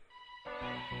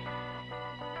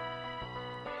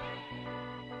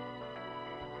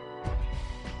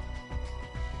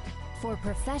For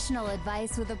professional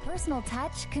advice with a personal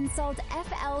touch, consult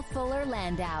F.L. Fuller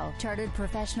Landau, Chartered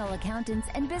Professional Accountants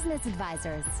and Business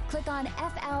Advisors. Click on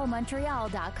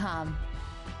flmontreal.com.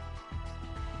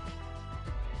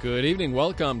 Good evening.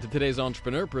 Welcome to today's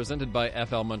Entrepreneur, presented by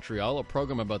FL Montreal, a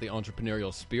program about the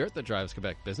entrepreneurial spirit that drives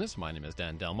Quebec business. My name is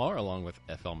Dan Delmar, along with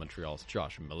FL Montreal's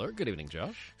Josh Miller. Good evening,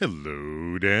 Josh.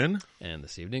 Hello, Dan. And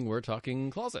this evening, we're talking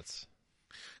closets.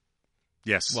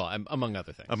 Yes. Well, among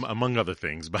other things. Among other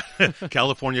things, but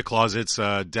California Closets,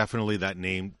 definitely that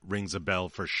name rings a bell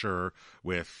for sure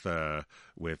with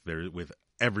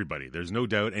everybody. There's no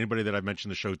doubt. Anybody that I've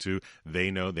mentioned the show to, they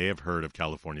have heard of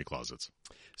California Closets.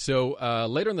 So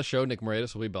later in the show, Nick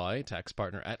Moretus will be by, tax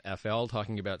partner at FL,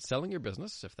 talking about selling your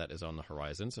business, if that is on the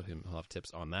horizon. So he'll have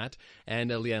tips on that. And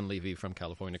Lianne Levy from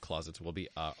California Closets will be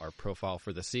our profile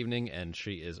for this evening, and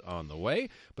she is on the way.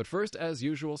 But first, as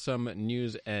usual, some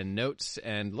news and notes.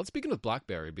 And let's begin with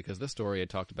BlackBerry, because this story I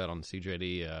talked about on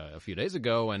CJD a few days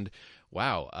ago. And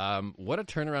wow, what a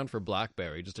turnaround for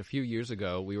BlackBerry. Just a few years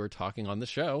ago, we were talking on the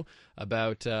show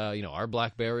about our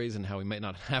BlackBerries and how we might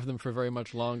not have them for very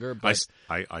much longer. But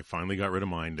I finally got rid of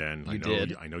mine, Dan.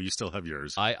 I know you still have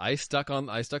yours. I stuck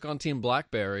on Team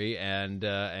BlackBerry, and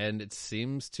it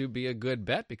seems to be a good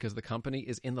bet because the company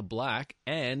is in the black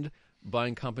and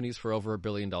buying companies for over $1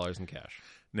 billion in cash.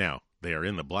 Now, they are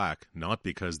in the black not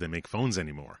because they make phones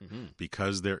anymore,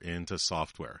 because they're into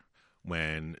software.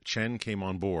 When Chen came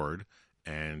on board,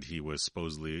 and he was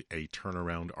supposedly a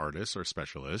turnaround artist or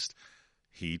specialist,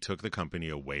 he took the company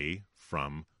away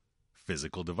from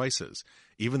physical devices.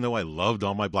 Even though I loved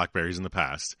all my BlackBerries in the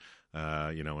past,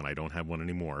 and I don't have one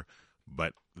anymore,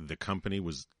 but the company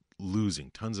was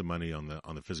losing tons of money on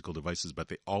the physical devices, but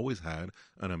they always had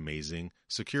an amazing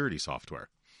security software.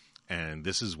 And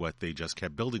this is what they just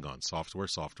kept building on, software,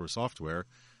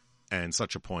 and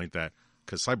such a point that,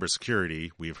 because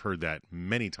cybersecurity, we've heard that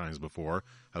many times before,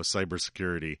 how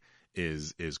cybersecurity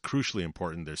is crucially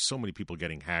important. There's so many people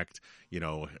getting hacked,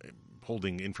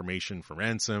 holding information for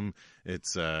ransom.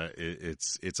 It's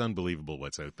unbelievable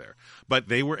what's out there. But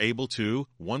they were able to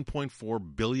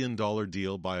 $1.4 billion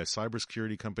deal by a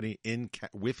cybersecurity company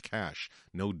with cash,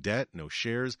 no debt, no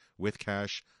shares, with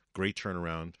cash. Great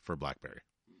turnaround for BlackBerry.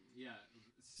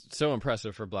 So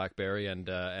impressive for BlackBerry, and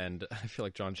I feel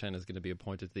like John Chen is going to be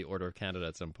appointed to the Order of Canada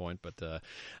at some point. But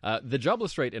the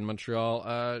jobless rate in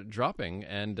Montreal dropping,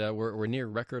 and we're near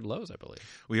record lows, I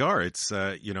believe. We are. It's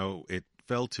it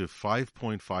fell to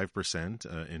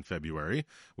 5.5% in February,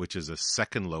 which is the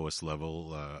second lowest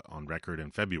level on record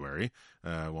in February.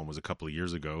 One was a couple of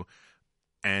years ago,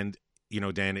 and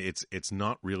Dan, it's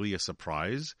not really a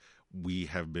surprise. We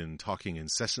have been talking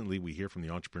incessantly. We hear from the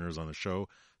entrepreneurs on the show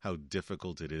how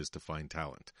difficult it is to find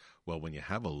talent. Well, when you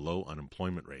have a low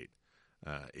unemployment rate,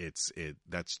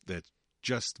 that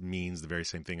just means the very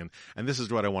same thing. And this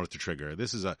is what I wanted to trigger.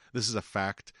 This is a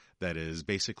fact that is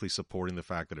basically supporting the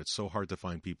fact that it's so hard to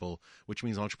find people, which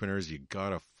means entrepreneurs, you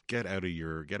gotta get out of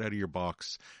your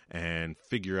box and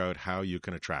figure out how you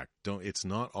can attract. It's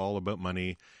not all about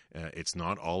money. It's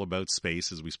not all about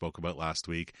space, as we spoke about last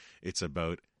week. It's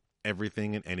about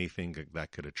everything and anything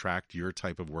that could attract your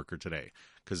type of worker today,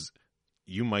 because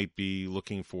you might be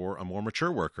looking for a more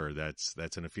mature worker that's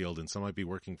in a field, and some might be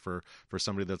working for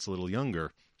somebody that's a little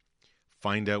younger.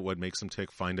 Find out what makes them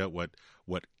tick. Find out what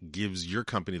gives your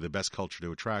company the best culture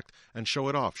to attract, and show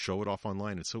it off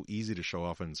online. It's so easy to show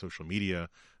off on social media,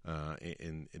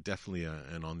 in definitely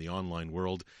and on the online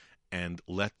world, and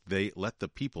let the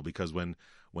people, because when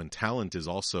talent is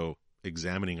also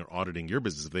examining or auditing your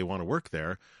business, if they want to work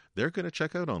there, they're going to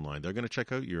check out online. They're going to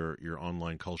check out your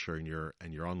online culture and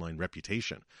your online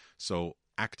reputation. So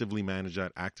actively manage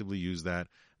that, actively use that,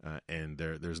 and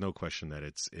there's no question that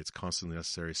it's constantly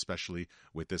necessary, especially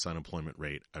with this unemployment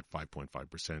rate at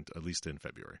 5.5%, at least in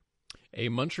February. A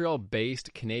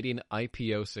Montreal-based Canadian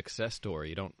IPO success story.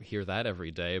 You don't hear that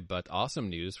every day, but awesome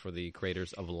news for the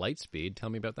creators of Lightspeed. Tell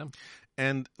me about them.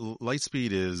 And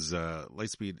Lightspeed is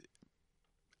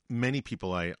many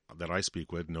people that I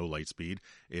speak with know Lightspeed.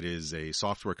 It is a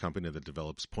software company that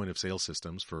develops point-of-sale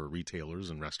systems for retailers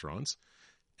and restaurants,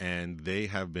 and they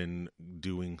have been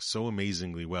doing so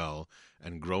amazingly well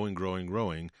and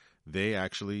growing. They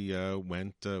actually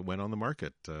went on the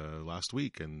market last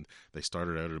week, and they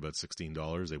started out at about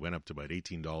 $16. They went up to about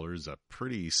 $18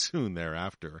 pretty soon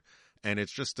thereafter. And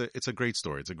it's a great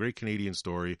story. It's a great Canadian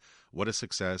story. What a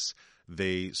success.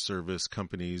 They service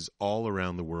companies all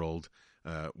around the world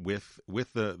with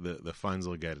the funds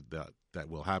they'll get.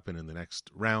 will happen in the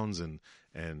next rounds and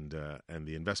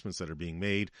the investments that are being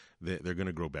made, they're going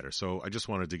to grow better. So I just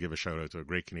wanted to give a shout out to a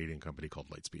great Canadian company called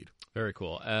Lightspeed. Very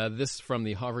cool. This from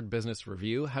the Harvard Business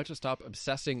Review: How to Stop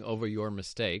Obsessing Over Your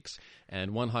Mistakes.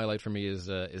 And one highlight for me is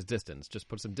distance. Just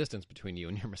put some distance between you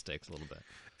and your mistakes a little bit.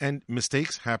 And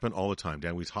mistakes happen all the time,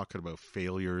 Dan. We talk about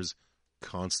failures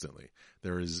constantly.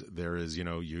 There is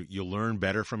you learn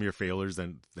better from your failures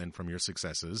than from your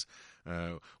successes.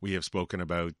 We have spoken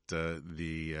about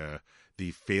the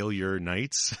failure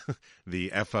nights,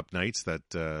 the F up nights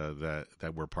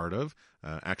that we're part of.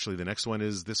 Actually, the next one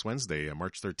is this Wednesday,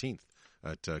 March 13th,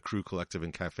 at Crew Collective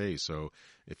and Cafe. So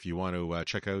if you want to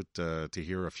check out to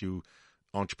hear a few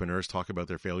entrepreneurs talk about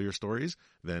their failure stories,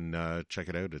 then check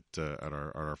it out at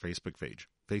our Facebook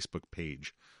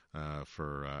page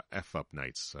for F up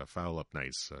nights, foul up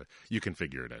nights. You can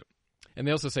figure it out. And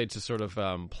they also say to sort of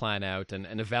plan out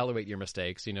and evaluate your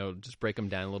mistakes, just break them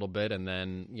down a little bit, and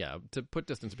then, to put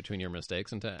distance between your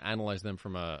mistakes and to analyze them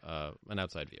from an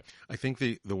outside view. I think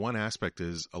the one aspect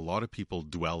is a lot of people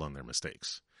dwell on their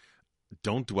mistakes.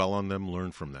 Don't dwell on them,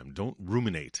 learn from them. Don't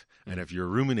ruminate. And if you're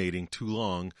ruminating too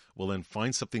long, well, then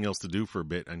find something else to do for a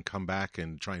bit and come back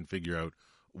and try and figure out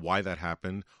why that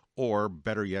happened. Or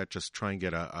better yet, just try and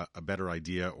get a better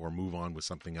idea or move on with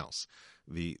something else.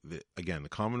 The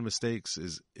common mistakes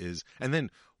is and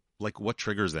then like what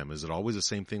triggers them? Is it always the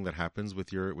same thing that happens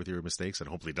with your mistakes? And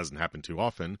hopefully it doesn't happen too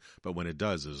often, but when it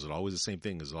does, is it always the same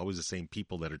thing? Is it always the same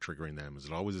people that are triggering them? Is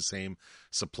it always the same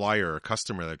supplier or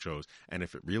customer that chose? And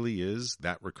if it really is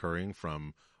that recurring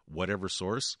from whatever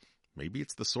source, maybe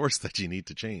it's the source that you need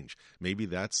to change. Maybe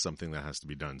that's something that has to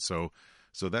be done. So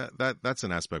that's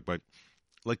an aspect, but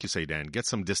like you say, Dan, get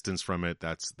some distance from it.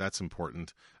 That's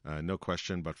important, no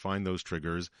question. But find those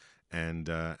triggers and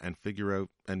figure out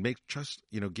and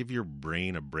give your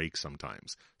brain a break.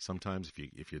 Sometimes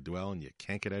if you dwell and you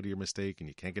can't get out of your mistake and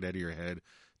you can't get out of your head,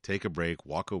 take a break,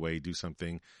 walk away, do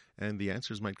something, and the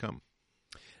answers might come.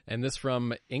 And this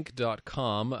from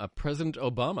Inc.com. President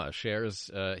Obama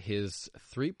shares his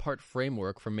 3-part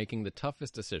framework for making the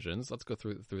toughest decisions. Let's go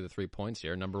through the 3 points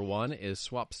here. Number 1 is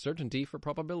swap certainty for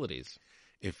probabilities.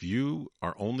 If you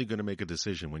are only going to make a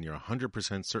decision when you're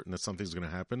 100% certain that something's going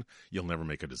to happen, you'll never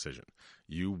make a decision.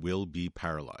 You will be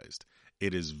paralyzed.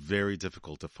 It is very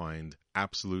difficult to find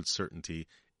absolute certainty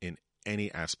in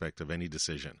any aspect of any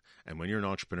decision. And when you're an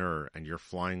entrepreneur and you're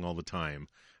flying all the time,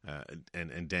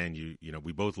 and Dan,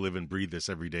 we both live and breathe this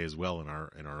every day as well in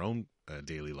our own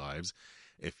daily lives.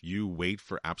 If you wait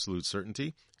for absolute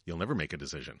certainty, you'll never make a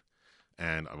decision.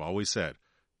 And I've always said,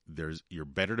 you're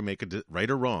better to make right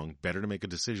or wrong, better to make a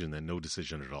decision than no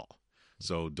decision at all.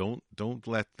 So don't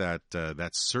let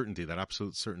that certainty, that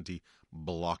absolute certainty,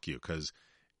 block you, because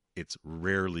it's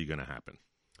rarely going to happen.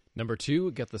 Number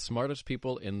 2, get the smartest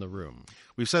people in the room.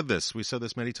 We've said this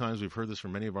many times. We've heard this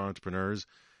from many of our entrepreneurs.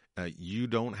 You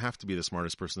don't have to be the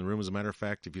smartest person in the room. As a matter of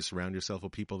fact, if you surround yourself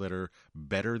with people that are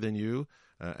better than you,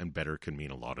 and better can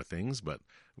mean a lot of things, but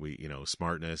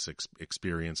smartness,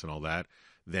 experience, and all that,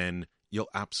 then you'll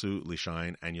absolutely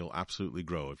shine and you'll absolutely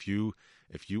grow. If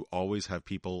you always have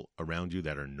people around you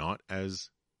that are not as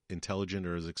intelligent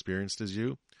or as experienced as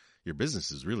you, your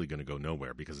business is really going to go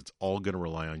nowhere, because it's all going to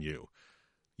rely on you.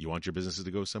 You want your businesses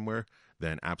to go somewhere?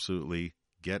 Then absolutely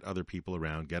get other people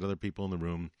around, get other people in the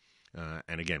room.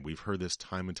 And again, we've heard this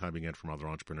time and time again from other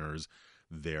entrepreneurs.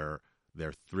 They're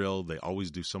thrilled. They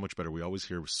always do so much better. We always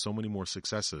hear so many more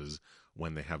successes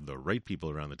when they have the right people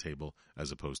around the table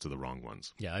as opposed to the wrong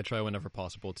ones. Yeah, I try whenever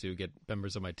possible to get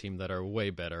members of my team that are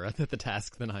way better at the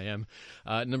task than I am.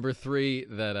 Number 3,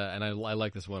 and I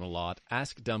like this one a lot,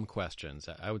 ask dumb questions.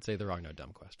 I would say there are no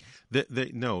dumb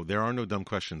questions. No, there are no dumb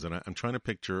questions. And I'm trying to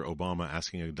picture Obama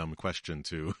asking a dumb question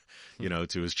to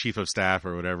his chief of staff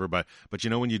or whatever. But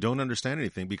when you don't understand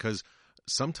anything, because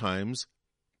sometimes,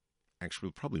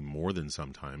 actually probably more than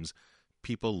sometimes,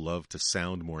 people love to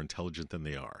sound more intelligent than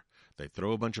they are. They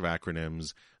throw a bunch of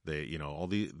acronyms, all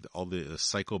the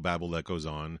psychobabble that goes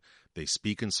on. They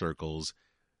speak in circles.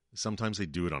 Sometimes they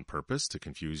do it on purpose to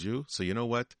confuse you. So you know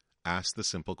what? Ask the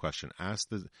simple question. I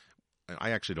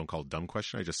actually don't call it dumb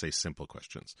question. I just say simple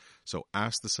questions. So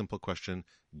ask the simple question,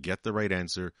 get the right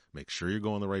answer, make sure you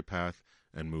go on the right path,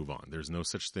 and move on. There's no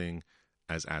such thing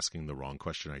as asking the wrong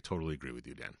question. I totally agree with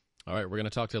you, Dan. All right, we're going to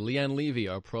talk to Lianne Levy,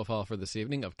 our profile for this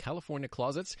evening, of California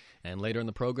Closets, and later in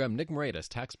the program, Nick Moredas,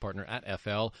 tax partner at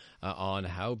FL, on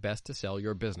how best to sell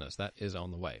your business. That is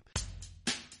on the way.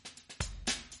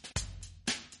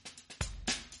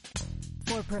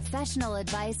 For professional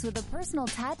advice with a personal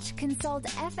touch, consult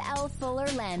FL Fuller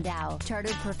Landau,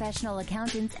 Chartered Professional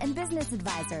Accountants and Business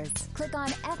Advisors. Click on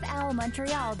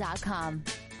flmontreal.com.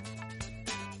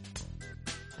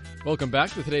 Welcome back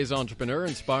to today's Entrepreneur,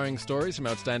 inspiring stories from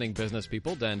outstanding business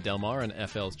people. Dan Delmar and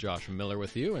FL's Josh Miller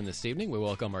with you. And this evening we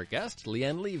welcome our guest,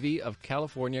 Lianne Levy of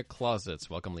California Closets.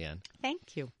 Welcome, Lianne.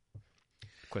 Thank you.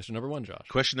 Question number one, Josh.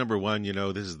 Question number one,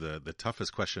 this is the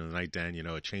toughest question of the night, Dan.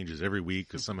 It changes every week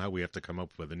because somehow we have to come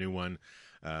up with a new one.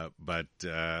 But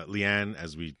Lianne,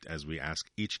 as we ask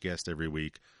each guest every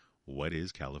week, what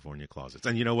is California Closets?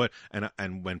 And you know what?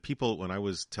 And when I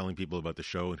was telling people about the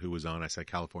show and who was on, I said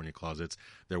California Closets.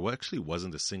 There actually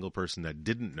wasn't a single person that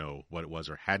didn't know what it was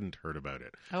or hadn't heard about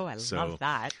it. Oh, I love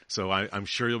that. So I'm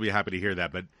sure you'll be happy to hear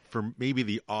that. But for maybe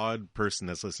the odd person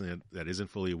that's listening that isn't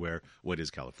fully aware, what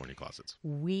is California Closets?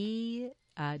 We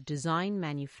design,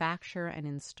 manufacture, and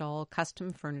install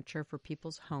custom furniture for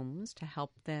people's homes to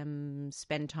help them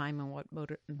spend time on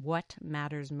what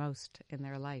matters most in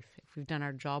their life. If we've done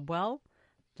our job well,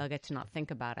 they'll get to not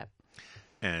think about it.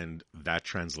 And that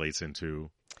translates into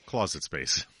closet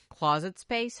space. Closet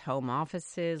space, home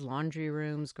offices, laundry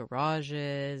rooms,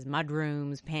 garages, mud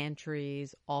rooms,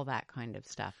 pantries, all that kind of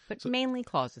stuff. But mainly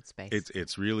closet space.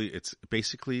 It's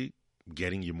basically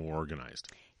getting you more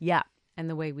organized. Yeah. And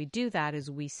the way we do that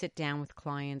is we sit down with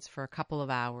clients for a couple of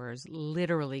hours,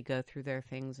 literally go through their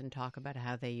things and talk about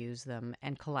how they use them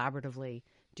and collaboratively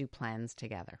do plans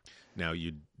together. Now,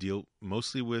 you deal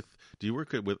mostly do you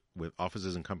work with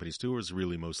offices and companies too, or is it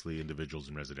really mostly individuals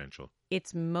and residential?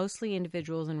 It's mostly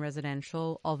individuals and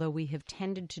residential, although we have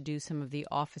tended to do some of the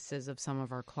offices of some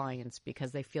of our clients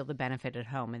because they feel the benefit at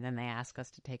home and then they ask us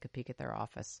to take a peek at their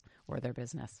office or their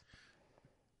business.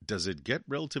 Does it get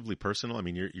relatively personal? I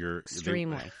mean, you're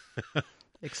extremely,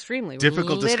 extremely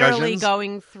difficult We're literally discussions.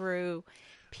 Going through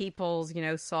people's,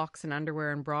 socks and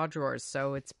underwear and bra drawers.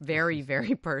 So it's very,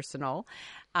 very personal.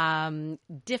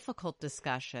 Difficult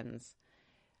discussions,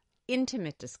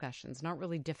 intimate discussions, not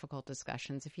really difficult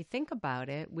discussions. If you think about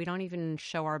it, we don't even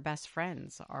show our best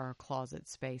friends our closet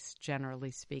space,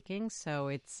 generally speaking. So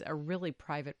it's a really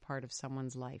private part of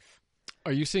someone's life.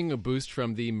 Are you seeing a boost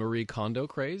from the Marie Kondo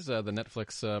craze, the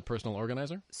Netflix personal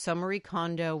organizer? So Marie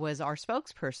Kondo was our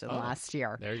spokesperson last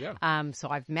year. There you go. So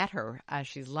I've met her.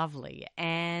 She's lovely.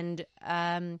 And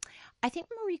I think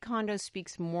Marie Kondo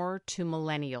speaks more to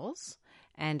millennials.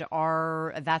 And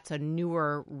that's a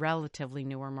relatively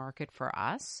newer market for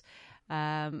us.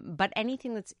 But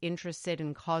anything that's interested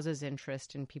and causes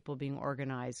interest in people being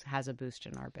organized has a boost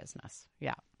in our business.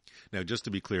 Yeah. Now, just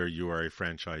to be clear, you are a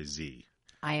franchisee.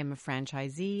 I am a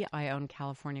franchisee. I own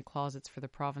California Closets for the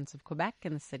province of Quebec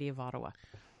and the city of Ottawa.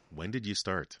 When did you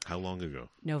start? How long ago?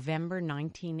 November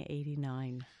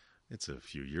 1989. It's a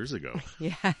few years ago.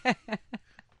 Yeah.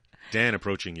 Dan,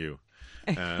 approaching you.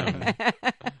 I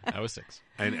was 6.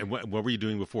 And what were you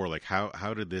doing before? Like,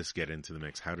 how did this get into the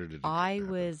mix? How did it I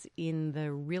happen? was in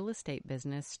the real estate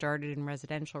business, started in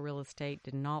residential real estate,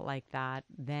 did not like that,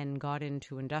 then got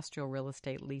into industrial real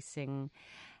estate leasing.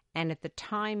 And at the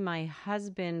time, my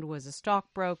husband was a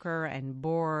stockbroker and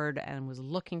bored and was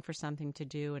looking for something to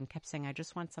do and kept saying, I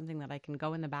just want something that I can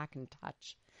go in the back and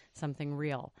touch, something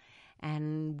real.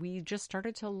 And we just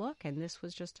started to look, and this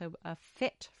was just a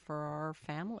fit for our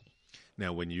family.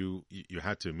 Now, when you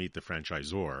had to meet the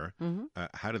franchisor,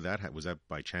 how did that was that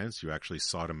by chance? You actually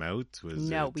sought him out?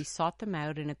 We sought them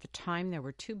out, and at the time there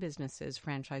were 2 businesses,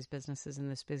 franchise businesses in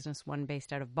this business, one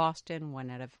based out of Boston, one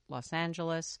out of Los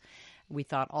Angeles. We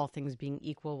thought, all things being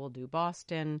equal, we'll do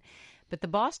Boston. But the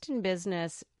Boston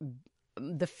business,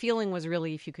 the feeling was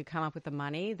really, if you could come up with the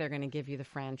money, they're going to give you the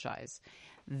franchise.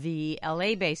 The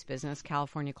LA-based business,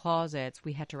 California Closets,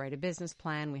 we had to write a business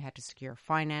plan. We had to secure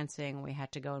financing. We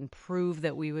had to go and prove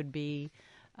that we would be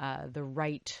the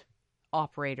right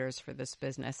operators for this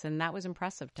business. And that was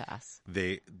impressive to us.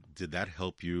 Did that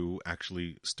help you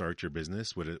actually start your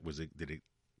business? Did it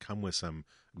come with some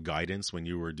guidance when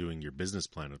you were doing your business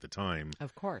plan at the time?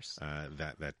 Of course.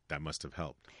 That must have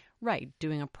helped. Right.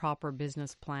 Doing a proper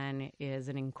business plan is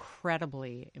an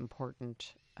incredibly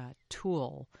important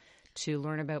tool to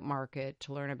learn about market,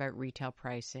 to learn about retail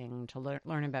pricing, to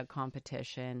learn about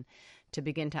competition, to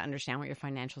begin to understand what your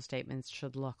financial statements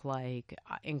should look like.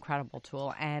 Incredible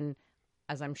tool. And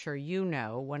as I'm sure you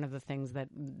know, one of the things that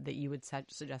you would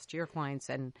suggest to your clients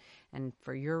and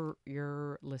for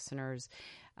your listeners,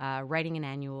 writing an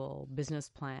annual business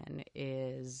plan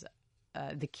is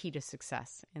the key to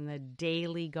success in the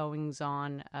daily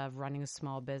goings-on of running a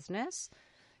small business.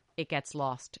 it gets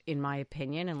lost, in my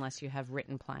opinion, unless you have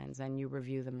written plans and you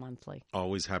review them monthly.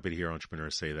 Always happy to hear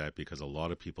entrepreneurs say that, because a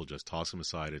lot of people just toss them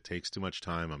aside. It takes too much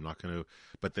time. I'm not going to,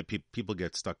 but the people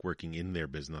get stuck working in their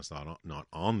business, not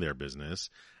on their business.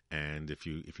 And if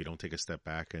you don't take a step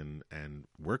back and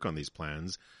work on these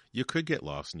plans, you could get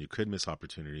lost and you could miss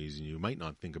opportunities, and you might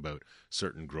not think about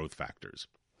certain growth factors.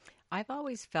 I've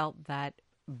always felt that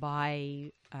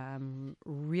by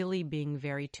really being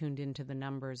very tuned into the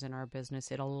numbers in our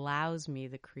business, it allows me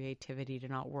the creativity to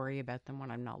not worry about them when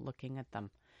I'm not looking at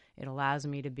them. It allows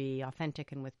me to be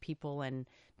authentic and with people and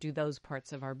do those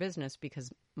parts of our business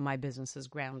because my business is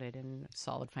grounded in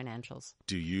solid financials.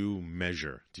 Do you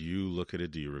measure? Do you look at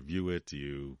it? Do you review it? Do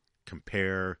you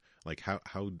compare? Like how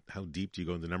deep do you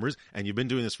go into the numbers? And you've been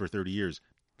doing this for 30 years.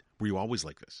 Were you always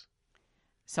like this?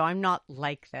 So I'm not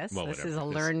like this. Well, this whatever. is a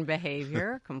learned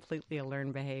behavior, completely a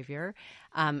learned behavior.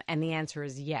 And the answer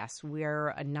is yes. We're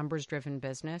a numbers-driven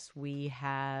business. We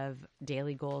have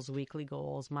daily goals, weekly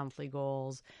goals, monthly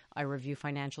goals. I review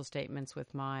financial statements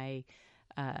with my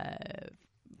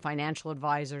financial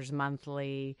advisors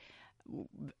monthly.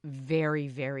 Very,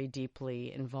 very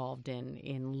deeply involved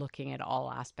in looking at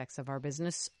all aspects of our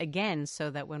business, again, so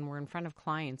that when we're in front of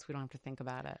clients, we don't have to think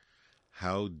about it.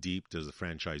 How deep does the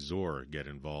franchisor get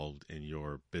involved in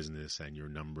your business and your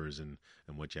numbers and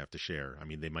what you have to share? I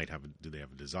mean, do they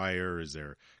have a desire? Is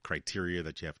there criteria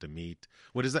that you have to meet?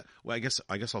 What is that? Well, I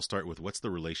guess I'll start with, what's the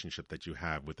relationship that you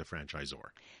have with the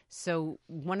franchisor? So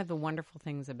one of the wonderful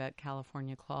things about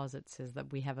California Closets is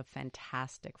that we have a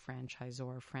fantastic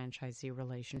franchisor-franchisee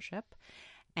relationship.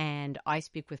 And I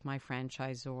speak with my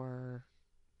franchisor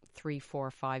 3,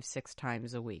 4, 5, 6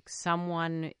 times a week.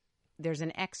 There's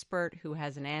an expert who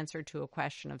has an answer to a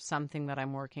question of something that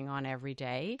I'm working on every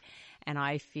day, and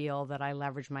I feel that I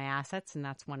leverage my assets, and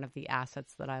that's one of the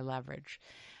assets that I leverage.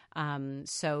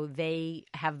 So they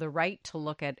have the right to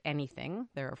look at anything.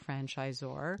 They're a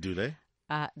franchisor. Do they?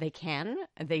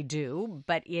 They do,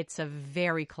 but it's a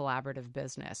very collaborative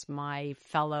business. My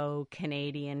fellow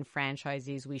Canadian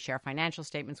franchisees, we share financial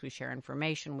statements, we share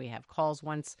information, we have calls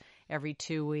once every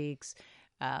 2 weeks.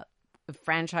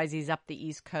 Franchisees up the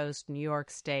East Coast, New York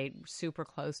State, super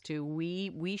close to.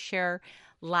 We share.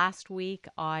 Last week,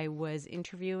 I was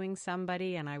interviewing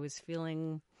somebody and I was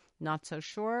feeling not so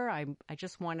sure. I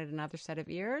just wanted another set of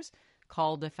ears.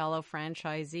 Called a fellow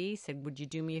franchisee, said, "Would you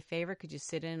do me a favor? Could you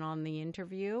sit in on the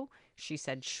interview?" She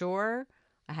said, "Sure."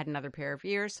 I had another pair of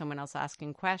ears. Someone else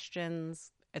asking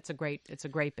questions. It's a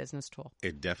great business tool.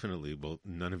 It definitely. Well,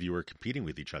 none of you are competing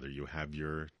with each other. You have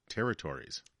your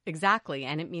territories. Exactly.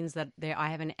 And it means that I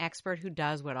have an expert who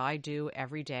does what I do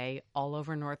every day all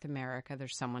over North America.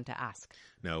 There's someone to ask.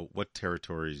 Now, what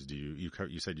territories do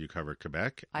you said you cover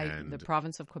Quebec and the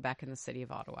province of Quebec and the city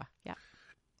of Ottawa. Yeah.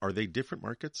 Are they different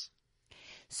markets?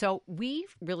 So we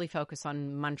really focus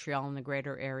on Montreal and the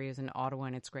greater areas and Ottawa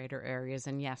and its greater areas.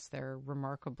 And yes, they're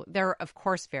of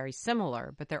course very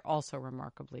similar, but they're also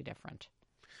remarkably different.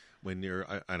 When you're,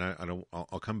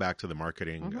 I'll come back to the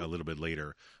marketing a little bit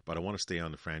later, but I want to stay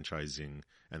on the franchising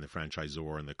and the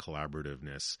franchisor and the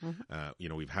collaborativeness.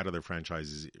 We've had other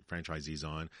franchisees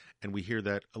on, and we hear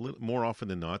that a little more often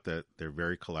than not that they're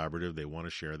very collaborative. They want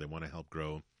to share, they want to help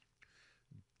grow,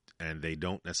 and they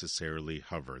don't necessarily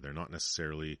hover. They're not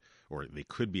necessarily, or they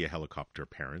could be a helicopter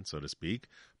parent, so to speak,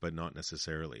 but not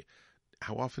necessarily.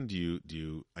 How often do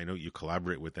you? I know you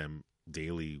collaborate with them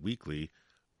daily, weekly.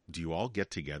 Do you all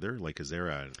get together? Like, is there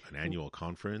an annual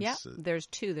conference? Yeah, there's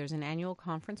 2. There's an annual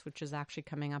conference, which is actually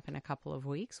coming up in a couple of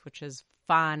weeks, which is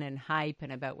fun and hype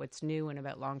and about what's new and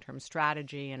about long-term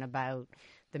strategy and about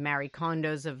the Marie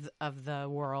Kondos of the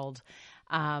world.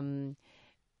 And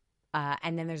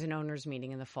then there's an owners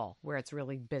meeting in the fall where it's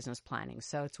really business planning.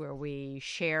 So it's where we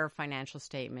share financial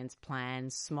statements,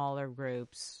 plans, smaller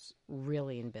groups,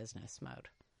 really in business mode.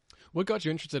 What got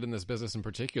you interested in this business in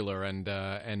particular,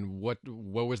 and what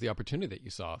was the opportunity that you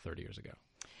saw 30 years ago?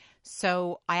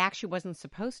 So I actually wasn't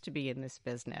supposed to be in this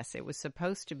business. It was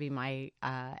supposed to be my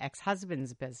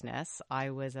ex-husband's business. I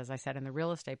was, as I said, in the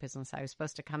real estate business. I was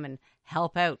supposed to come and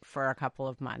help out for a couple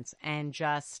of months and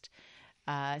just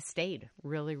stayed.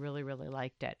 Really, really, really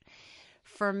liked it.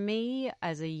 For me,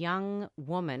 as a young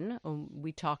woman,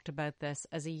 we talked about this,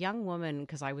 as a young woman,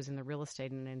 because I was in the real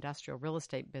estate and industrial real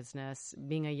estate business,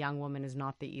 being a young woman is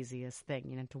not the easiest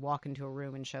thing, to walk into a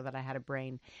room and show that I had a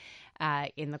brain.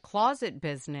 In the closet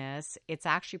business, it's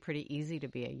actually pretty easy to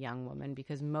be a young woman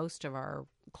because most of our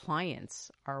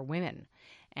clients are women.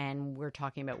 And we're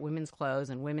talking about women's clothes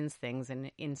and women's things.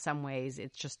 And in some ways,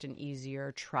 it's just an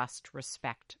easier trust,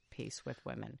 respect piece with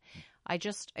women.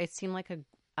 It seemed like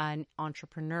an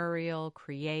entrepreneurial,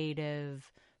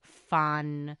 creative,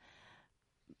 fun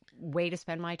way to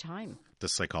spend my time.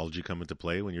 Does psychology come into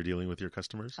play when you're dealing with your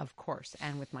customers? Of course,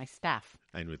 and with my staff.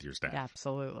 And with your staff?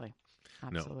 Absolutely.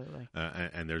 Absolutely. No.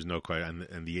 And there's no question.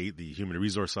 And the human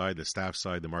resource side, the staff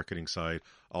side, the marketing side,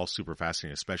 all super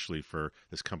fascinating, especially for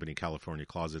this company, California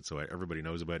Closet. So everybody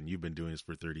knows about it, and you've been doing this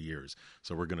for 30 years.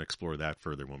 So we're going to explore that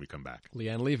further when we come back.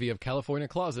 Lianne Levy of California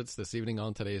Closets this evening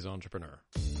on Today's Entrepreneur.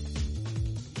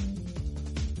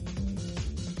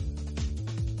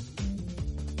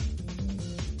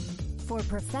 For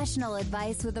professional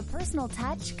advice with a personal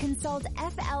touch, consult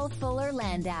FL Fuller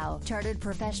Landau, Chartered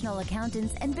Professional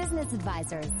Accountants and Business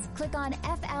Advisors. Click on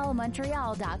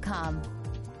flmontreal.com.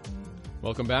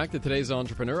 Welcome back to Today's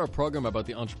Entrepreneur, a program about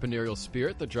the entrepreneurial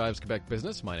spirit that drives Quebec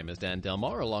business. My name is Dan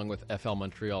Delmar, along with FL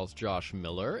Montreal's Josh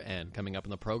Miller. And coming up in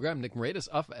the program, Nick Moretus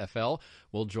of FL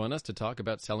will join us to talk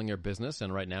about selling your business.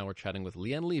 And right now we're chatting with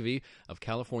Lianne Levy of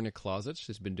California Closets.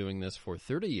 She's been doing this for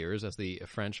 30 years as the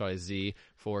franchisee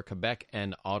for Quebec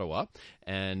and Ottawa.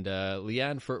 And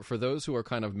Lianne, for those who are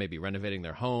kind of maybe renovating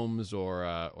their homes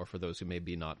or for those who may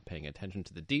be not paying attention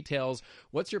to the details,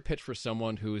 what's your pitch for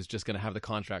someone who is just going to have the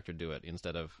contractor do it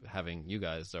instead of having you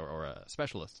guys or a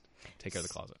specialist take care of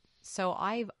the closet? So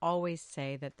I always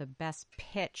say that the best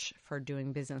pitch for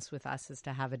doing business with us is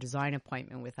to have a design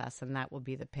appointment with us, and that will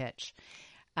be the pitch.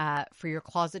 For your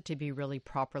closet to be really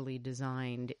properly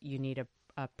designed, you need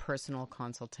a personal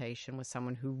consultation with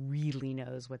someone who really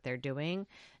knows what they're doing,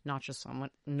 not just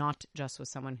with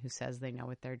someone who says they know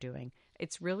what they're doing.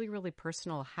 It's really, really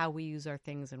personal how we use our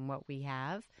things and what we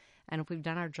have. And if we've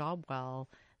done our job well,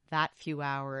 that few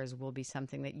hours will be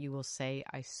something that you will say,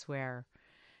 I swear,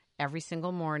 every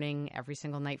single morning, every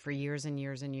single night for years and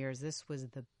years and years, this was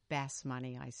the best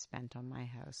money I spent on my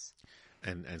house.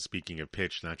 And speaking of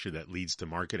pitch, naturally that leads to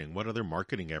marketing. What other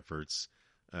marketing efforts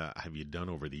have you done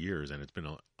over the years? And it's been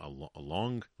a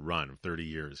long run of 30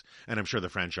 years. And I'm sure the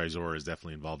franchisor is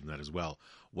definitely involved in that as well.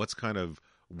 What's kind of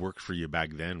worked for you back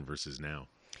then versus now?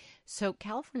 So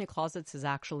California Closets is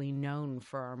actually known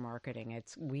for our marketing.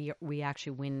 We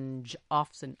actually win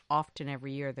often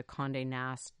every year the Condé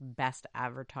Nast Best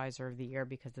Advertiser of the Year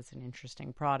because it's an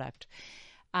interesting product.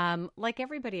 Like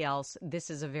everybody else, this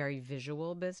is a very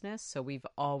visual business. So we've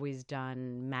always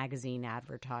done magazine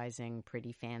advertising,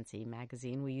 pretty fancy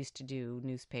magazine. We used to do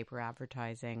newspaper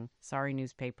advertising. Sorry,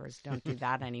 newspapers, don't do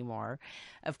that anymore.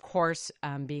 Of course,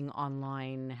 being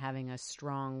online, having a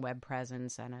strong web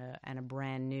presence and a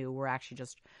brand new, we're actually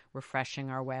just refreshing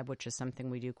our web, which is something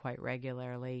we do quite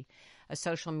regularly. A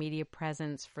social media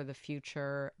presence for the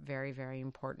future, very, very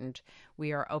important.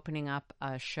 We are opening up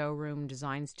a showroom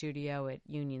design studio at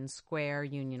Union Square,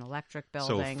 Union Electric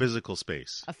Building. So physical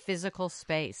space. A physical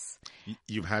space.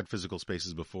 You've had physical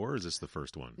spaces before, or is this the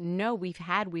first one? No, we've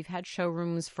had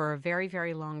showrooms for a very,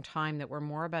 very long time that were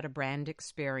more about a brand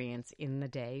experience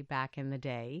back in the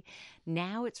day.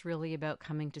 Now it's really about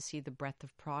coming to see the breadth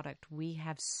of product. We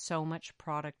have so much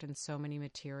product and so many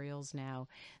materials now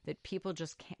that people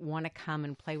just can't want to come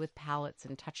and play with palettes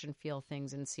and touch and feel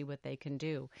things and see what they can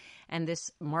do. And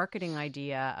this marketing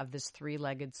idea of this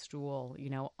three-legged stool,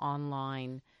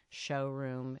 online,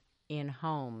 showroom,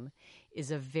 in-home,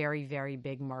 is a very, very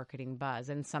big marketing buzz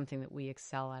and something that we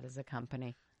excel at as a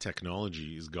company.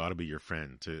 Technology has got to be your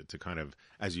friend to kind of,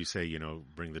 as you say,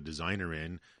 bring the designer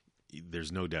in.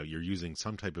 There's no doubt you're using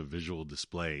some type of visual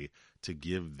display to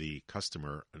give the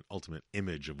customer an ultimate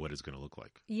image of what it's going to look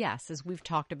like. Yes, as we've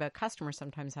talked about, customers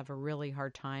sometimes have a really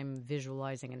hard time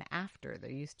visualizing an after. They're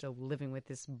used to living with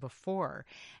this before.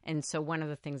 And so one of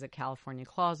the things at California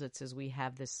Closets is we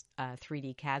have this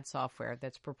 3D CAD software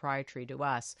that's proprietary to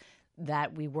us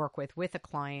that we work with a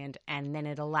client, and then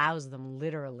it allows them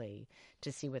literally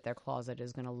to see what their closet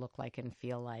is going to look like and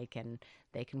feel like, and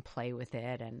they can play with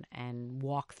it and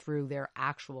walk through their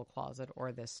actual closet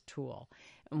or this tool.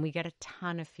 And we get a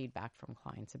ton of feedback from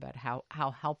clients about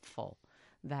how helpful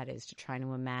that is to try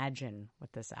to imagine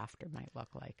what this after might look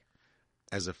like.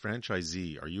 As a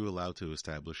franchisee, are you allowed to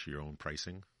establish your own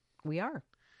pricing? We are.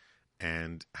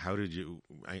 And how did you,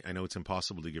 I know it's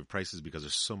impossible to give prices because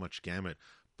there's so much gamut,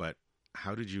 but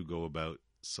how did you go about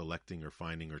selecting or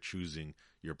finding or choosing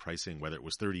your pricing, whether it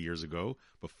was 30 years ago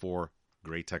before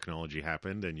great technology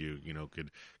happened and you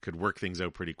could work things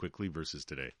out pretty quickly versus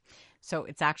today? So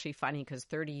it's actually funny because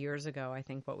 30 years ago, I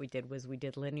think what we did was we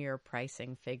did linear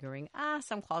pricing, figuring,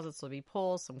 some closets will be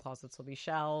pulls, some closets will be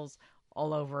shelves,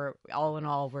 all in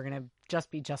all, we're going to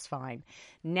just be just fine.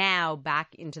 Now,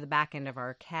 back into the back end of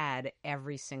our CAD,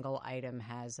 every single item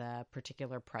has a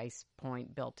particular price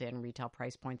point built in, retail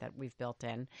price point that we've built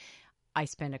in. I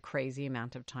spend a crazy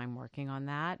amount of time working on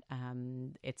that.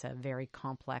 It's a very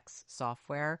complex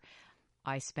software.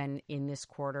 I spend in this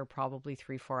quarter probably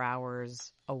 3-4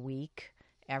 hours a week,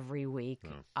 every week,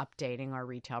 updating our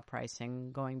retail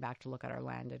pricing, going back to look at our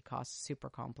landed costs. Super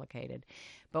complicated.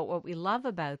 But what we love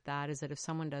about that is that if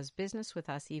someone does business with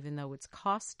us, even though it's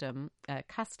custom,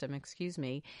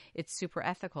 it's super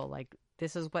ethical. Like,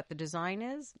 this is what the design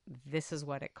is. This is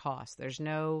what it costs. There's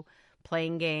no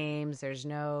playing games. There's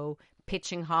no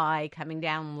pitching high, coming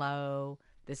down low.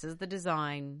 This is the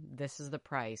design. This is the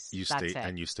price. You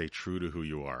stay true to who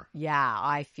you are. Yeah,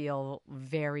 I feel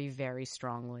very, very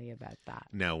strongly about that.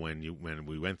 Now, when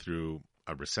we went through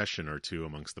a recession or two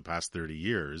amongst the past 30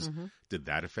 years, did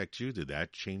that affect you? Did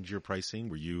that change your pricing?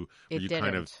 Did you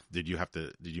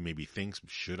maybe think,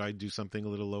 should I do something a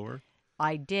little lower?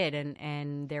 I did,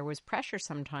 and there was pressure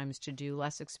sometimes to do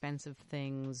less expensive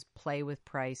things, play with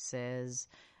prices,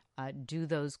 do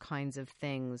those kinds of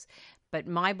things. But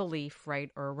my belief,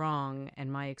 right or wrong,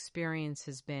 and my experience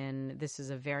has been, this is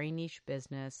a very niche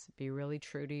business. Be really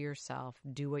true to yourself.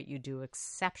 Do what you do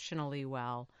exceptionally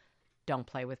well. Don't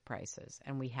play with prices.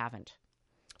 And we haven't.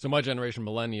 So my generation,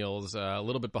 millennials, a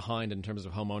little bit behind in terms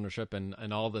of home ownership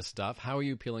and all this stuff. How are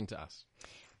you appealing to us?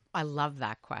 I love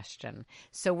that question.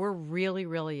 So we're really,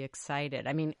 really excited.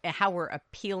 I mean, how we're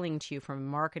appealing to you from a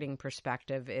marketing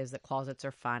perspective is that closets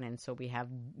are fun. And so we have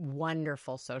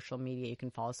wonderful social media. You can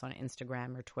follow us on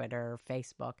Instagram or Twitter or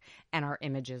Facebook, and our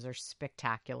images are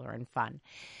spectacular and fun.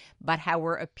 But how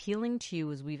we're appealing to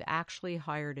you is we've actually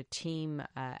hired a team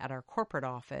at our corporate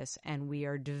office, and we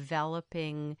are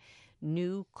developing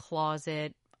new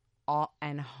closet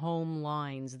and home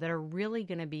lines that are really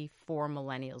going to be for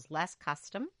millennials, less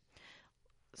custom,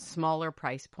 smaller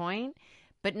price point,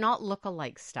 but not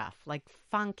look-alike stuff, like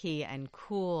funky and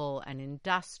cool and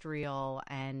industrial,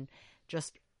 and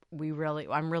just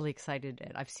I'm really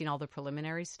excited. I've seen all the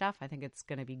preliminary stuff. I think it's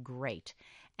going to be great.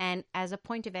 And as a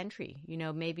point of entry,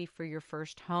 maybe for your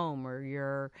first home or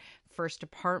your first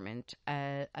apartment,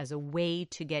 as a way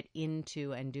to get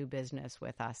into and do business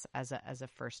with us as a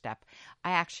first step.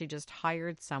 I actually just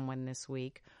hired someone this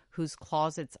week whose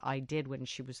closets I did when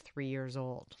she was 3 years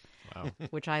old. Wow.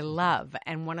 Which I love.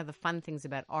 And one of the fun things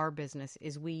about our business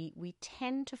is we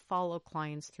tend to follow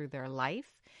clients through their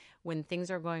life. When things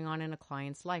are going on in a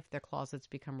client's life, their closets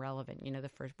become relevant.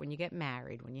 When you get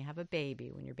married, when you have a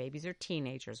baby, when your babies are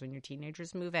teenagers, when your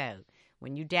teenagers move out,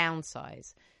 when you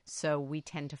downsize. So we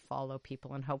tend to follow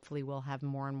people, and hopefully we'll have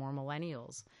more and more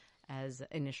millennials as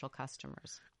initial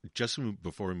customers. Just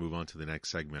before we move on to the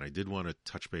next segment, I did want to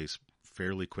touch base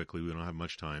fairly quickly. We don't have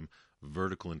much time.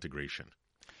 Vertical integration.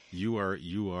 You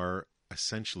are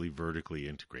essentially vertically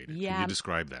integrated. Yeah. Can you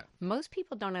describe that? Most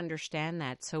people don't understand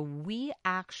that. So we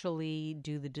actually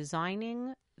do the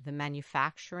designing, the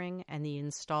manufacturing, and the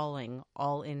installing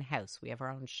all in-house. We have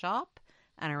our own shop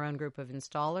and our own group of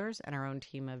installers and our own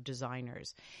team of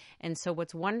designers. And so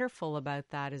what's wonderful about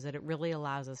that is that it really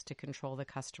allows us to control the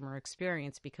customer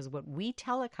experience, because what we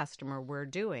tell a customer we're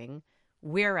doing,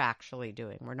 we're actually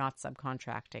doing. We're not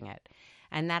subcontracting it.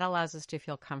 And that allows us to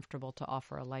feel comfortable to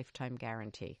offer a lifetime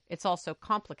guarantee. It's also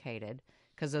complicated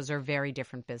because those are very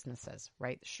different businesses,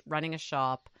 right? Running a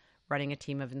shop, running a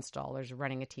team of installers,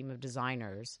 running a team of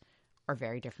designers are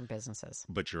very different businesses.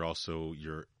 But you're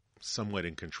somewhat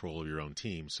in control of your own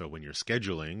team. So when you're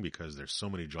scheduling, because there's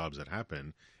so many jobs that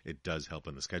happen, it does help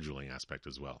in the scheduling aspect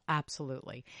as well.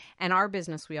 Absolutely. And our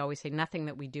business, we always say nothing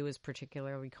that we do is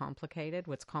particularly complicated.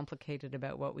 What's complicated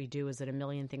about what we do is that a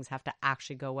million things have to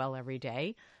actually go well every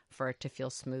day for it to feel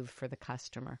smooth for the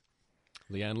customer.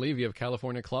 Lianne Levy of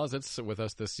California Closets with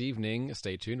us this evening.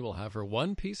 Stay tuned. We'll have her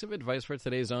one piece of advice for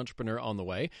today's entrepreneur on the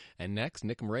way. And next,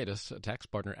 Nick Moretis, a tax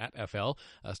partner at FL,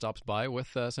 stops by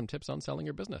with some tips on selling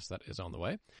your business. That is on the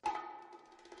way.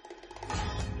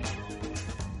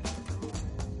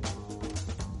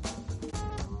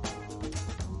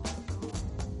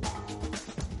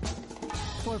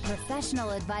 For professional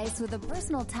advice with a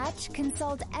personal touch,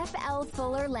 consult FL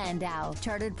Fuller Landau,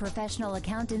 Chartered Professional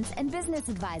Accountants and Business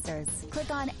Advisors. Click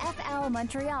on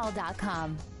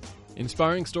flmontreal.com.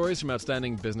 Inspiring stories from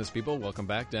outstanding business people. Welcome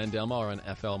back. Dan Delmar on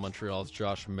FL Montreal's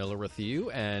Josh Miller with you,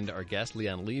 and our guest,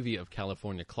 Lianne Levy of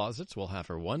California Closets. We'll have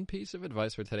her one piece of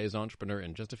advice for today's entrepreneur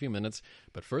in just a few minutes.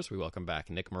 But first, we welcome back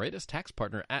Nick Moretis, tax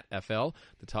partner at FL,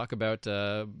 to talk about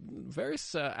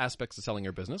various aspects of selling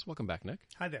your business. Welcome back, Nick.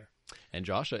 Hi there. And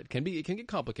Josh, it can get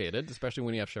complicated, especially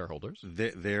when you have shareholders.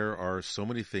 There are so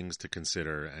many things to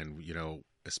consider, and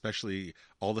especially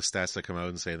all the stats that come out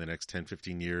and say in the next 10,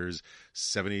 15 years,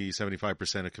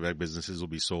 70-75% of Quebec businesses will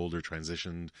be sold or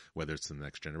transitioned, whether it's to the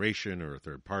next generation or a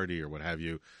third party or what have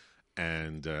you.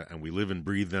 and we live and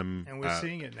breathe them. And we're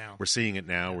seeing it now. We're seeing it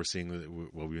now. We're seeing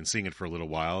we've been seeing it for a little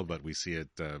while, but we see it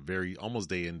very almost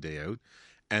day in, day out.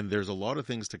 And there's a lot of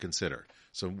things to consider.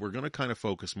 So we're going to kind of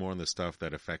focus more on the stuff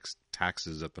that affects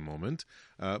taxes at the moment,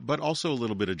 but also a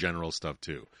little bit of general stuff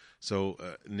too. So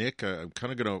Nick, I'm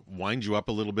kind of going to wind you up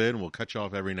a little bit, and we'll cut you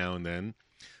off every now and then.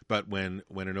 But when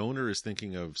an owner is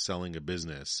thinking of selling a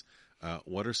business,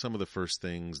 what are some of the first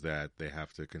things that they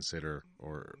have to consider?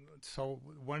 Or so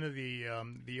one of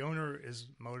the owner is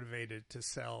motivated to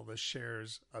sell the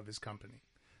shares of his company.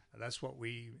 That's what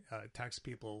we tax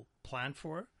people plan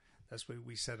for. That's what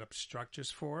we set up structures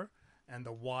for. And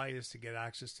the why is to get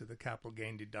access to the capital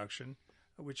gain deduction,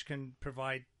 which can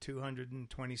provide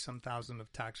 220-some thousand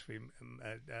of tax-free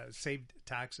saved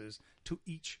taxes to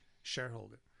each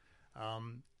shareholder.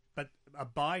 But a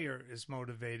buyer is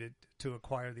motivated to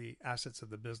acquire the assets of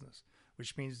the business,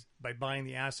 which means by buying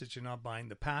the assets, you're not buying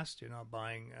the past. You're not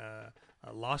buying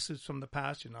lawsuits from the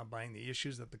past. You're not buying the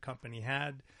issues that the company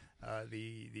had,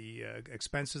 the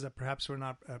expenses that perhaps were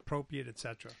not appropriate,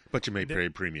 etc. But you may pay a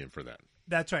premium for that.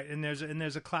 That's right, and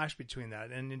there's a clash between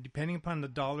that, and depending upon the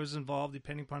dollars involved,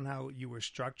 depending upon how you were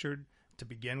structured to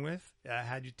begin with,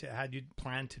 had you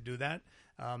planned to do that,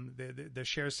 the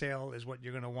share sale is what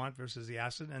you're going to want versus the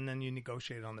asset, and then you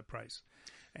negotiate on the price.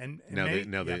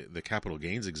 The capital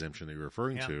gains exemption that you're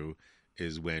referring to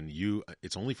is when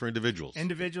it's only for individuals.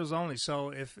 Individuals only.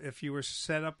 So if you were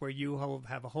set up where you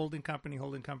have a holding company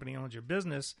owns your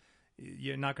business,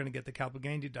 you're not going to get the capital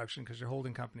gain deduction because your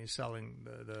holding company is selling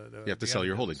the you have to sell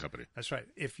your holding company. That's right,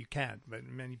 if you can, but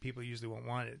many people usually won't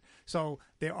want it. So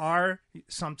there are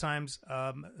sometimes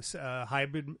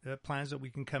hybrid plans that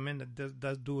we can come in that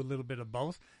does do a little bit of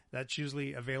both. That's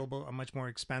usually available on much more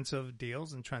expensive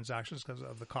deals and transactions because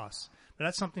of the costs. But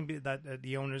that's something that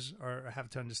the owners have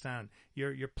to understand.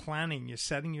 You're planning, you're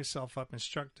setting yourself up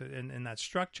in that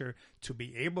structure to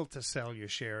be able to sell your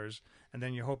shares, and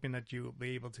then you're hoping that you'll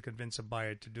be able to convince a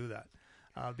buyer to do that.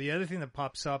 The other thing that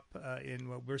pops up in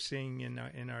what we're seeing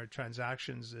in our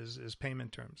transactions is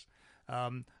payment terms.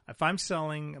 If I'm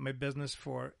selling my business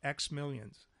for X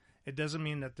millions, it doesn't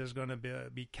mean that there's going to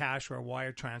be cash or a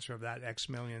wire transfer of that X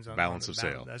millions. Balance of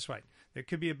sale. That's right. There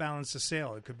could be a balance of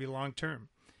sale. It could be long term.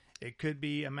 It could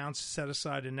be amounts set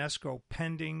aside in escrow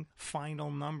pending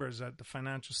final numbers at the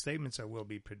financial statements that will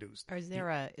be produced. Or is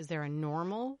there a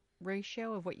normal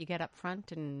ratio of what you get up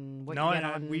front and what you get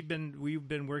on? We've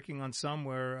been working on some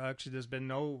where actually there's been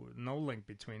no link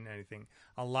between anything.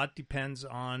 A lot depends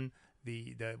on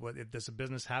if does a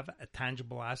business have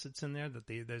tangible assets in there that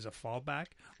there's a fallback,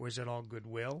 or is it all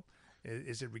goodwill?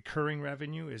 Is it recurring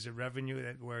revenue? Is it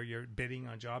revenue where you're bidding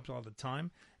on jobs all the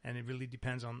time? And it really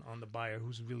depends on the buyer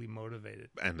who's really motivated.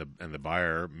 And the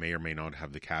buyer may or may not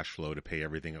have the cash flow to pay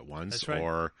everything at once. That's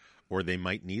right. Or they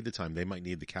might need the time. They might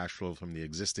need the cash flow from the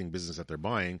existing business that they're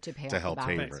buying to help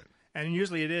pay for it. And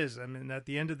usually it is. I mean, at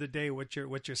the end of the day, what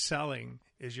you're selling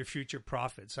is your future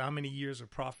profits. So how many years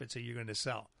of profits are you going to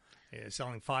sell?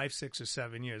 Selling 5, 6, or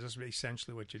 7 years. That's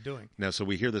essentially what you're doing. Now, so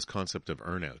we hear this concept of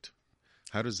earnout.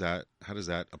 How does that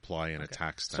apply in a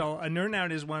tax time? So an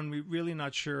earnout is when we're really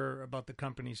not sure about the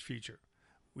company's future.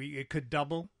 It could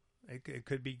double. It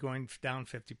could be going down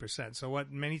 50%. So what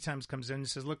many times comes in and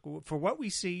says, look, for what we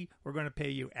see, we're going to pay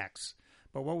you X.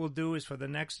 But what we'll do is for the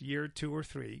next year, 2 or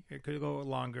 3, it could go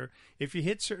longer. If you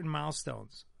hit certain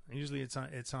milestones, usually it's on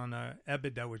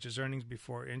EBITDA, which is earnings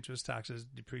before interest, taxes,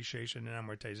 depreciation, and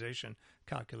amortization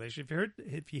calculation.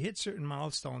 If you hit certain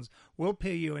milestones, we'll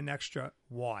pay you an extra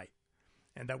Y,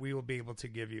 and that we will be able to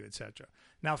give you, etc.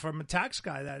 Now, from a tax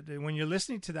guy, that when you're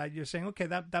listening to that, you're saying, okay,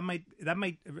 that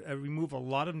might remove a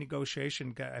lot of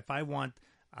negotiation. If I want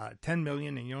 $10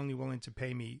 million and you're only willing to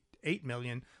pay me $8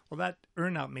 million, well, that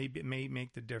earnout may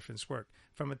make the difference work.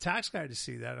 From a tax guy to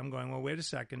see that, I'm going, well, wait a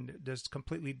second. There's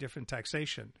completely different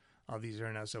taxation of these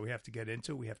earnouts that we have to get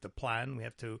into. We have to plan. We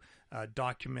have to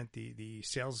document the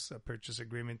sales purchase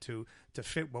agreement to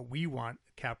fit what we want,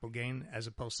 capital gain, as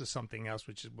opposed to something else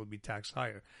which will be taxed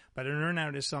higher. But an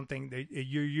earnout is something that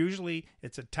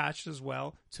it's attached as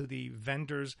well to the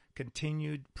vendor's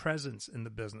continued presence in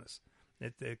the business.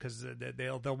 Because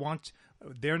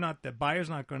the buyer's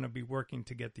not going to be working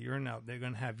to get the earnout. They're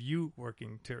going to have you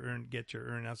working to get your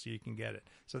earnout so you can get it.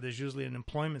 So there's usually an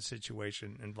employment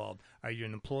situation involved. Are you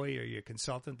an employee? Are you a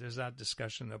consultant? There's that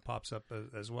discussion that pops up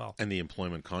as well. And the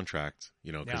employment contract,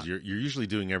 because you're usually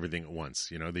doing everything at once.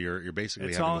 You're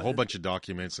basically having a whole bunch of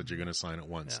documents that you're going to sign at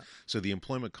once. Yeah. So the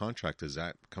employment contract, does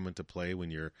that come into play when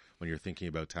you're thinking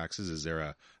about taxes? Is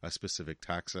there a specific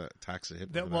tax hit?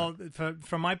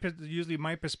 From my usually usually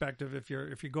my perspective, if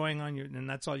you're going on and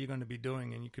that's all you're going to be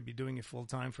doing, and you could be doing it full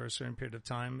time for a certain period of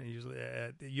time, usually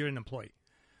you're an employee.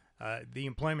 The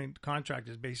employment contract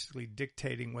is basically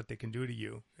dictating what they can do to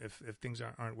you if things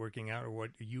aren't working out, or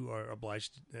what you are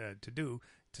obliged to do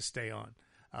to stay on.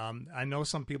 I know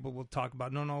some people will talk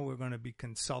about, no, we're going to be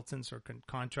consultants or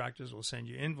contractors. We'll send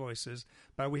you invoices,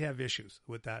 but we have issues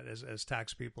with that as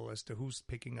tax people as to who's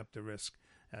picking up the risk.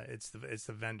 It's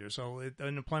the vendor. So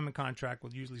an employment contract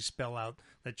will usually spell out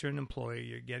that you're an employee,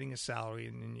 you're getting a salary,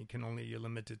 and you're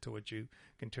limited to what you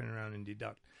can turn around and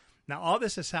deduct. Now, all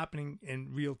this is happening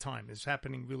in real time. It's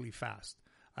happening really fast.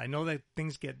 I know that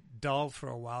things get dull for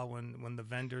a while when the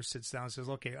vendor sits down and says,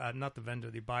 okay, not the vendor,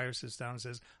 the buyer sits down and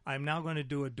says, I'm now going to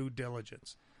do a due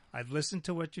diligence. I've listened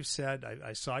to what you've said.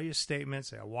 I saw your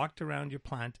statements. I walked around your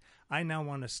plant. I now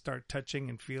want to start touching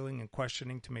and feeling and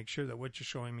questioning to make sure that what you're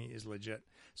showing me is legit.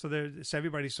 So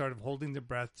everybody's sort of holding their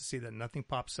breath to see that nothing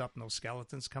pops up, no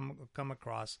skeletons come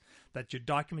across, that your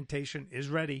documentation is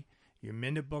ready. Your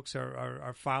minute books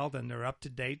are filed and they're up to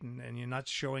date, and you're not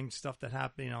showing stuff that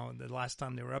happened. The last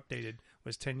time they were updated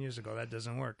was 10 years ago. That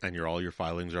doesn't work. And all your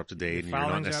filings are up to date, and you're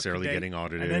not necessarily getting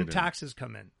audited. And then taxes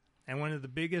come in. And one of the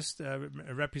biggest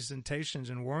representations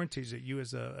and warranties that you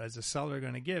as a seller are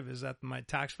going to give is that my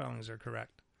tax filings are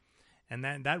correct. And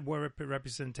that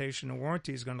representation and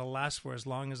warranty is going to last for as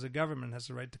long as the government has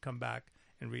the right to come back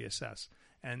and reassess.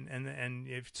 And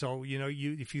if so,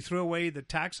 if you throw away the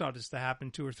tax audits that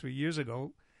happened 2 or 3 years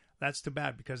ago, that's too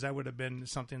bad, because that would have been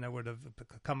something that would have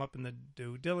come up in the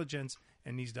due diligence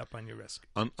and eased up on your risk.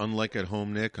 Unlike at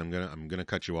home, Nick, I'm gonna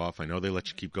cut you off. I know they let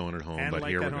you keep going at home, and but like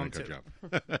here we're going to cut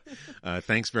you off.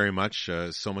 Thanks very much.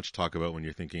 So much to talk about when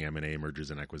you're thinking M&A,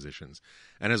 mergers and acquisitions.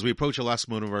 And as we approach the last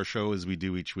moment of our show, as we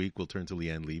do each week, we'll turn to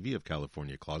Lianne Levy of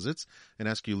California Closets and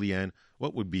ask you, Lianne,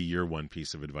 what would be your one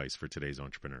piece of advice for today's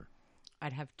entrepreneur?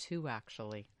 I'd have two,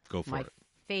 actually. Go for it. My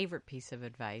favorite piece of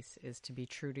advice is to be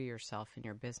true to yourself in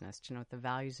your business, to know what the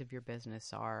values of your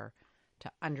business are,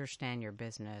 to understand your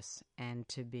business, and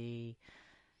to be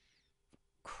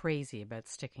crazy about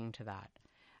sticking to that.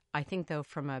 I think, though,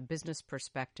 from a business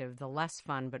perspective, the less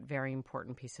fun but very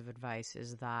important piece of advice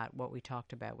is that what we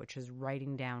talked about, which is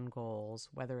writing down goals,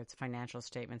 whether it's financial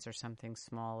statements or something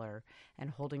smaller,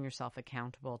 and holding yourself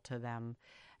accountable to them.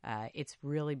 It's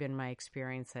really been my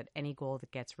experience that any goal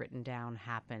that gets written down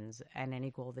happens, and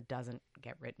any goal that doesn't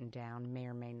get written down may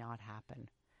or may not happen.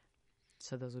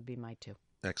 So those would be my two.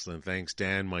 Excellent. Thanks,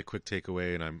 Dan. My quick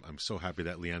takeaway, and I'm so happy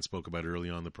that Lianne spoke about it early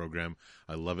on in the program.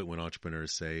 I love it when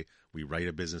entrepreneurs say we write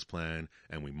a business plan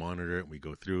and we monitor it and we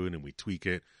go through it and we tweak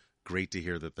it. Great to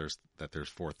hear that there's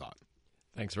forethought.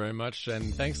 Thanks very much.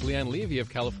 And thanks, Lianne Levy of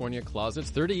California Closets.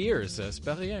 30 years. C'est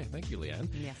rien. Thank you, Lianne.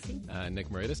 Merci. Nick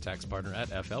Moretis, tax partner at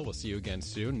FL. We'll see you again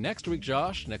soon. Next week,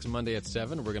 Josh, next Monday at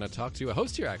 7, we're going to talk to a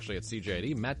host here actually at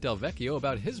CJD, Matt Del Vecchio,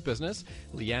 about his business,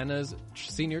 Liana's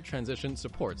Senior Transition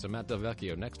Support. So Matt Del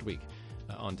Vecchio next week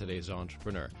on Today's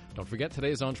Entrepreneur. Don't forget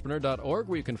today'sentrepreneur.org,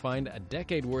 where you can find a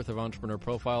decade worth of entrepreneur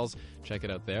profiles. Check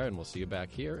it out there, and we'll see you back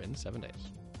here in 7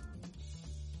 days.